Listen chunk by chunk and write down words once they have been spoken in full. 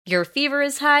Your fever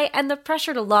is high and the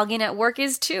pressure to log in at work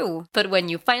is too. But when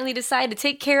you finally decide to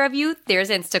take care of you, there's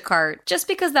Instacart. Just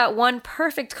because that one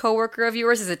perfect coworker of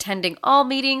yours is attending all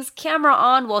meetings, camera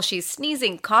on while she's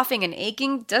sneezing, coughing, and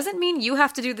aching, doesn't mean you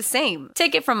have to do the same.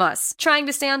 Take it from us. Trying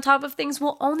to stay on top of things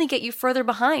will only get you further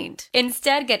behind.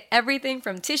 Instead, get everything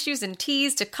from tissues and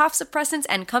teas to cough suppressants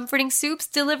and comforting soups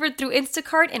delivered through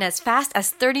Instacart in as fast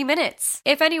as 30 minutes.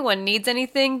 If anyone needs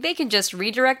anything, they can just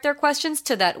redirect their questions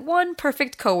to that one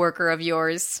perfect coworker of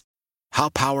yours. How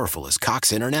powerful is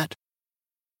Cox Internet?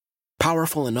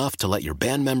 Powerful enough to let your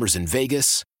band members in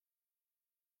Vegas,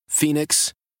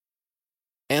 Phoenix,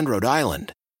 and Rhode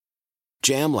Island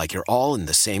jam like you're all in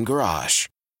the same garage.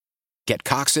 Get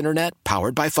Cox Internet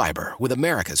powered by fiber with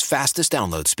America's fastest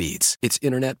download speeds. It's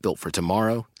internet built for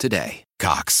tomorrow, today.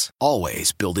 Cox,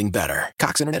 always building better.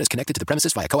 Cox Internet is connected to the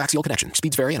premises via coaxial connection.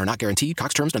 Speeds vary and are not guaranteed.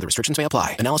 Cox terms and other restrictions may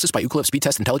apply. Analysis by Ookla Speed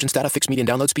Test Intelligence Data. Fixed median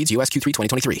download speeds. US Q3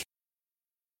 2023.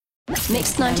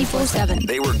 Mix 94.7.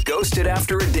 They were ghosted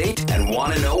after a date and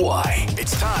want to know why.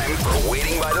 It's time for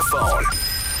Waiting by the Phone.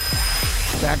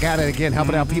 Back at it again,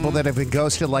 helping out people that have been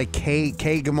ghosted like Kate.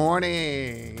 Kate, good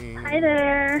morning. Hi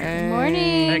there. Hey.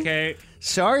 Morning. Hey, Kate.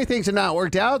 Sorry things have not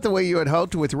worked out the way you had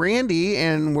hoped with Randy,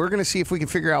 and we're going to see if we can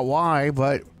figure out why.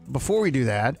 But before we do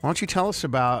that, why don't you tell us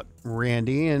about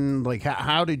Randy and like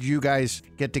how did you guys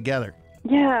get together?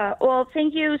 Yeah, well,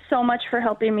 thank you so much for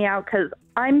helping me out because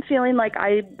I'm feeling like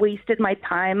I wasted my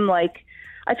time. Like,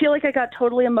 I feel like I got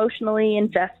totally emotionally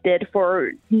invested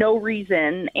for no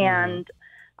reason, and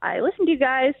I listened to you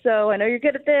guys, so I know you're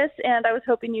good at this, and I was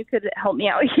hoping you could help me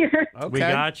out here. Okay. We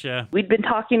gotcha. We'd been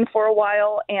talking for a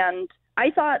while, and I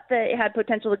thought that it had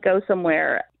potential to go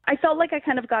somewhere. I felt like I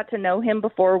kind of got to know him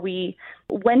before we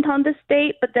went on this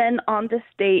date, but then on this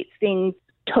date, things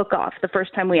took off the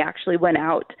first time we actually went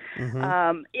out.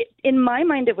 In my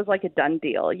mind, it was like a done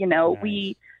deal. You know,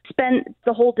 we spent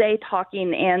the whole day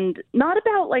talking, and not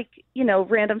about like, you know,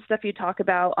 random stuff you talk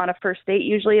about on a first date.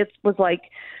 Usually it was like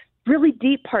really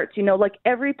deep parts, you know, like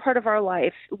every part of our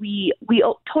life. We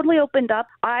totally opened up.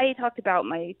 I talked about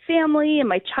my family and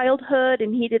my childhood,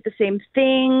 and he did the same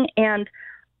thing. And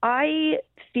I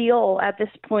feel at this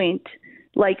point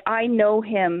like I know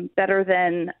him better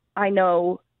than I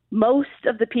know most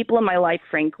of the people in my life,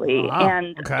 frankly.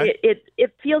 And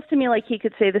it feels to me like he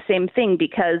could say the same thing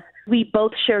because we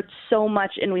both shared so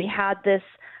much and we had this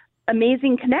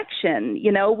amazing connection.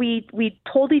 You know, we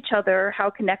told each other how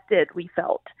connected we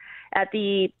felt at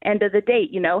the end of the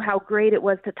date, you know, how great it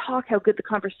was to talk, how good the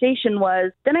conversation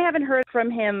was. Then I haven't heard from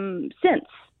him since,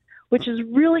 which is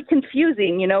really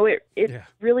confusing. You know, it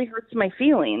really hurts my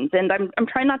feelings, and I'm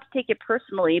trying not to take it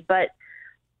personally, but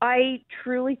I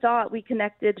truly thought we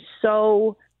connected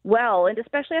so well, and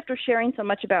especially after sharing so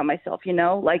much about myself, you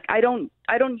know, like I don't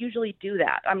usually do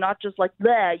that. I'm not just like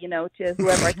bleh, you know, to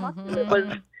whoever I talk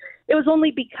to. It was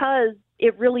only because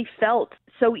it really felt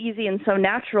so easy and so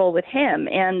natural with him,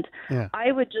 and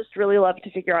I would just really love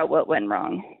to figure out what went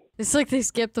wrong. It's like they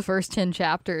skipped the first 10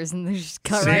 chapters and they just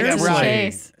cut right to the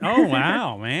chase. Oh,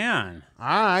 wow, man. All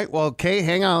right. Well, Kate,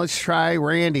 hang on. Let's try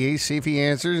Randy, see if he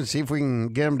answers, and see if we can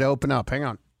get him to open up. Hang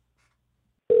on.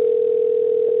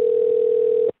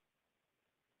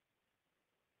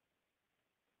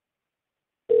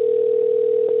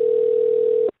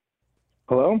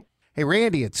 Hello? Hey,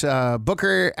 Randy, it's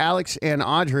Booker, Alex, and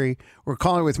Audrey. We're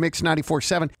calling with Mix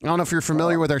 94.7. I don't know if you're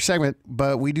familiar with our segment,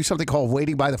 but we do something called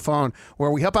Waiting by the Phone,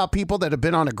 where we help out people that have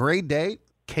been on a great date.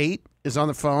 Kate is on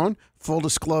the phone. Full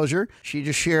disclosure, she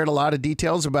just shared a lot of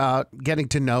details about getting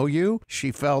to know you.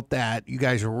 She felt that you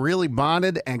guys really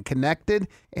bonded and connected,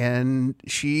 and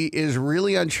she is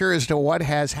really unsure as to what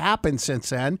has happened since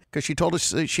then because she told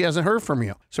us that she hasn't heard from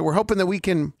you. So we're hoping that we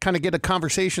can kind of get a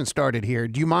conversation started here.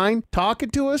 Do you mind talking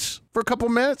to us for a couple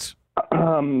minutes?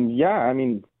 Yeah, I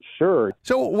mean, sure.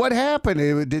 So what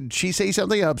happened? Did she say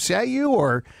something that upset you,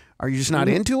 or are you just not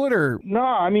into it? Or No,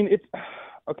 I mean, it's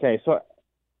okay. So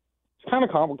it's kind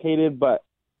of complicated, but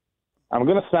I'm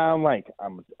going to sound like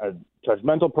I'm a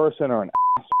judgmental person or an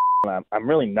ass, and I'm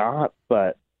really not,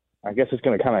 but I guess it's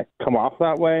going to kind of come off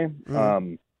that way.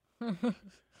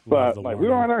 But like we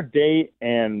were on our date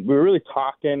and we were really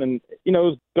talking, and you know, it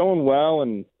was going well,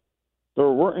 and there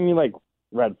weren't any like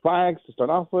red flags to start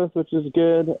off with, which is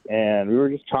good. And we were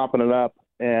just chopping it up,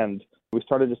 and we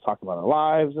started just talking about our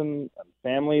lives and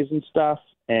families and stuff.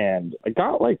 And it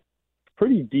got like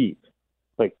pretty deep.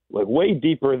 Like way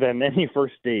deeper than any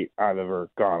first date I've ever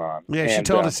gone on. Yeah, she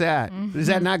told us that. Is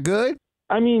that not good?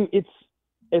 I mean,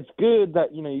 it's good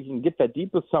that, you know, you can get that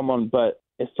deep with someone, but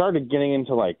it started getting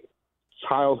into like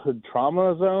childhood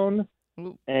trauma zone.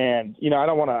 And, you know, I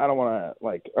don't want to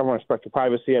like, I want to respect your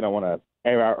privacy. I don't want to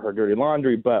air out her dirty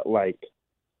laundry, but like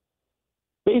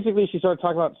basically she started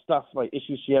talking about stuff like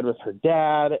issues she had with her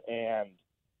dad, and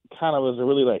kind of was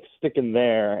really like sticking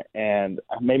there, and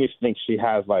made me think she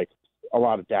has like a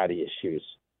lot of daddy issues,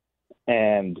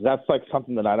 and that's like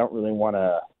something that I don't really want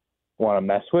to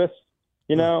mess with,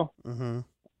 you know. Mm-hmm.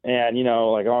 And you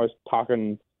know, like I'm always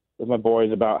talking with my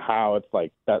boys about how it's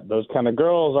like that those kind of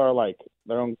girls are like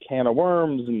their own can of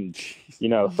worms, and you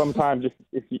know, sometimes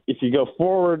if you go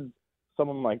forward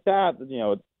someone like that, you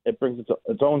know, it brings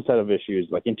its own set of issues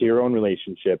like into your own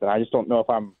relationship, and I just don't know if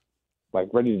I'm like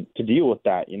ready to deal with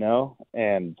that, you know.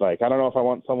 And like I don't know if I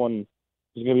want someone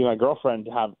who's gonna be my girlfriend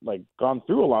to have like gone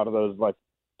through a lot of those like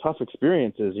tough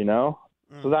experiences, you know.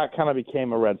 So that kind of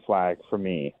became a red flag for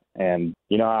me. And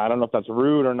you know, I don't know if that's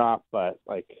rude or not, but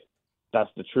like that's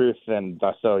the truth. And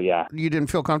so yeah. You didn't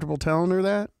feel comfortable telling her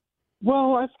that?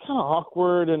 Well, that's kind of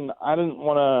awkward, and I didn't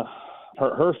want to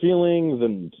hurt her feelings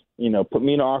and, you know, put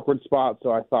me in an awkward spot.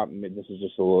 So I thought maybe this is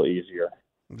just a little easier.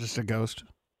 Just a ghost.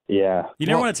 Yeah. You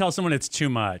never want to tell someone it's too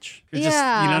much. It's just,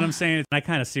 you know what I'm saying? I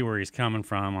kind of see where he's coming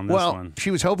from on this one.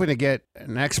 She was hoping to get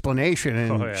an explanation,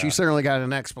 and she certainly got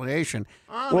an explanation.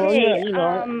 Well, yeah, you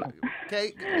know.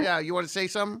 Okay, yeah, you want to say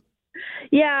something?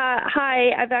 Yeah,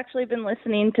 hi. I've actually been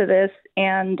listening to this,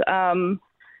 and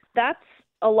that's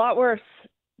a lot worse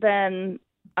than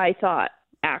I thought.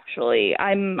 Actually,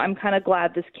 I'm kind of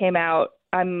glad this came out.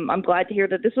 I'm glad to hear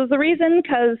that this was the reason,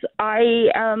 because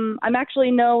I'm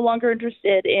actually no longer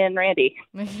interested in Randy,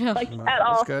 like at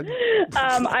all. That's good.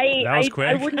 That was quick.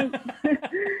 I wouldn't.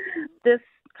 This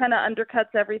kind of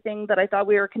undercuts everything that I thought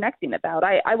we were connecting about.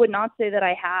 I would not say that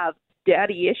I have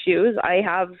daddy issues. I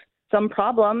have some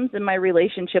problems in my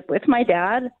relationship with my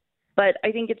dad, but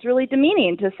I think it's really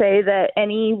demeaning to say that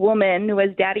any woman who has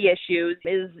daddy issues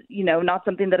is, you know, not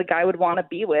something that a guy would want to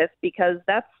be with, because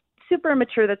that's super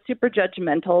immature, that's super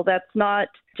judgmental, that's not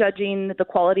judging the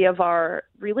quality of our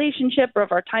relationship or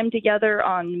of our time together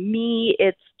on me.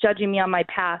 It's judging me on my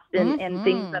past and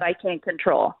things that I can't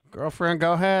control. Girlfriend,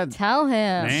 go ahead. Tell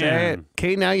him. Man. Say it.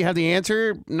 Kate, now you have the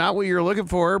answer. Not what you're looking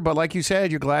for, but like you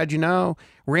said, you're glad you know.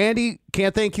 Randy,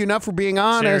 can't thank you enough for being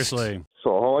honest. Seriously. So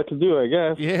all I can do, I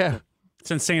guess. Yeah.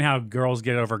 It's insane how girls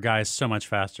get over guys so much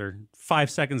faster.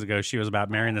 5 seconds ago, she was about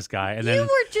marrying this guy, and then You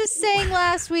were just saying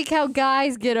last week how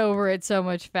guys get over it so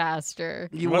much faster.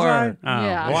 You was were. I? Oh,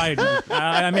 Yeah. well,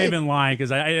 I may have been lying because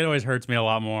it always hurts me a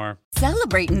lot more.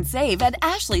 Celebrate and save at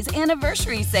Ashley's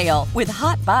Anniversary Sale. With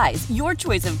Hot Buys, your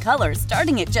choice of colors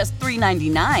starting at just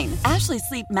 $3.99. Ashley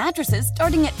Sleep mattresses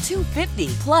starting at $2.50.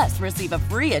 Plus, receive a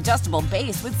free adjustable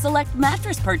base with select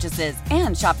mattress purchases.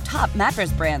 And shop top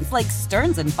mattress brands like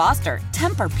Stearns & Foster,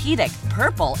 Tempur-Pedic,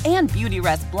 Purple, and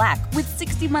Beautyrest Black with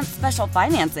 60-month special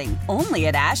financing. Only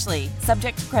at Ashley.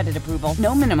 Subject to credit approval.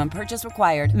 No minimum purchase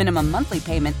required. Minimum monthly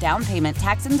payment, down payment,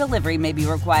 tax, and delivery may be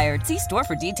required. See store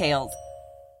for details.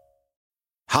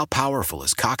 How powerful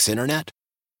is Cox Internet?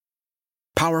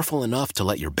 Powerful enough to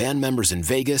let your band members in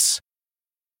Vegas,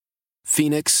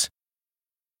 Phoenix,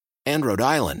 and Rhode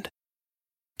Island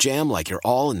jam like you're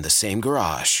all in the same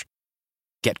garage.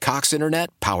 Get Cox Internet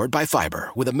powered by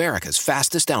fiber with America's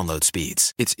fastest download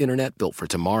speeds. It's internet built for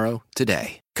tomorrow,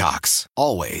 today. Cox,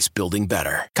 always building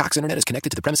better. Cox Internet is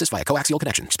connected to the premises via coaxial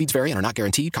connection. Speeds vary and are not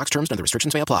guaranteed. Cox terms and other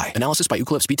restrictions may apply. Analysis by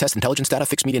Ookla of Speed Test Intelligence Data.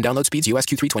 Fixed median download speeds. US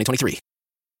Q3 2023.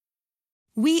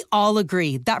 We all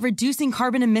agree that reducing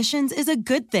carbon emissions is a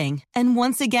good thing. And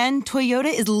once again, Toyota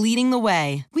is leading the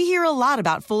way. We hear a lot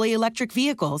about fully electric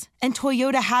vehicles, and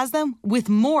Toyota has them with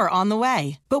more on the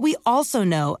way. But we also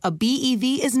know a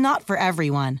BEV is not for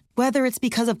everyone, whether it's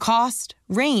because of cost,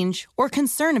 range, or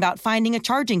concern about finding a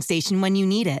charging station when you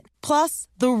need it. Plus,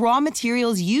 the raw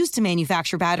materials used to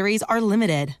manufacture batteries are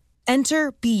limited.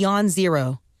 Enter Beyond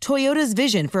Zero, Toyota's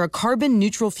vision for a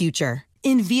carbon-neutral future.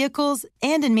 In vehicles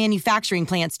and in manufacturing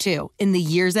plants, too, in the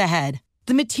years ahead.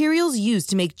 The materials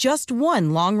used to make just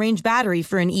one long-range battery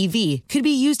for an EV could be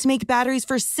used to make batteries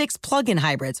for 6 plug-in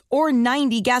hybrids or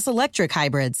 90 gas-electric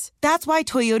hybrids. That's why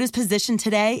Toyota's position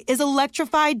today is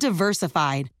electrified,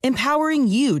 diversified, empowering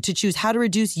you to choose how to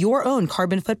reduce your own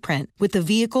carbon footprint with the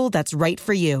vehicle that's right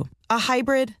for you. A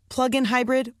hybrid, plug-in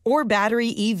hybrid, or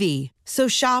battery EV. So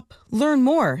shop, learn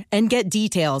more, and get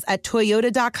details at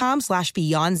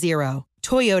toyota.com/beyondzero.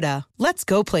 Toyota, let's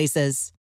go places.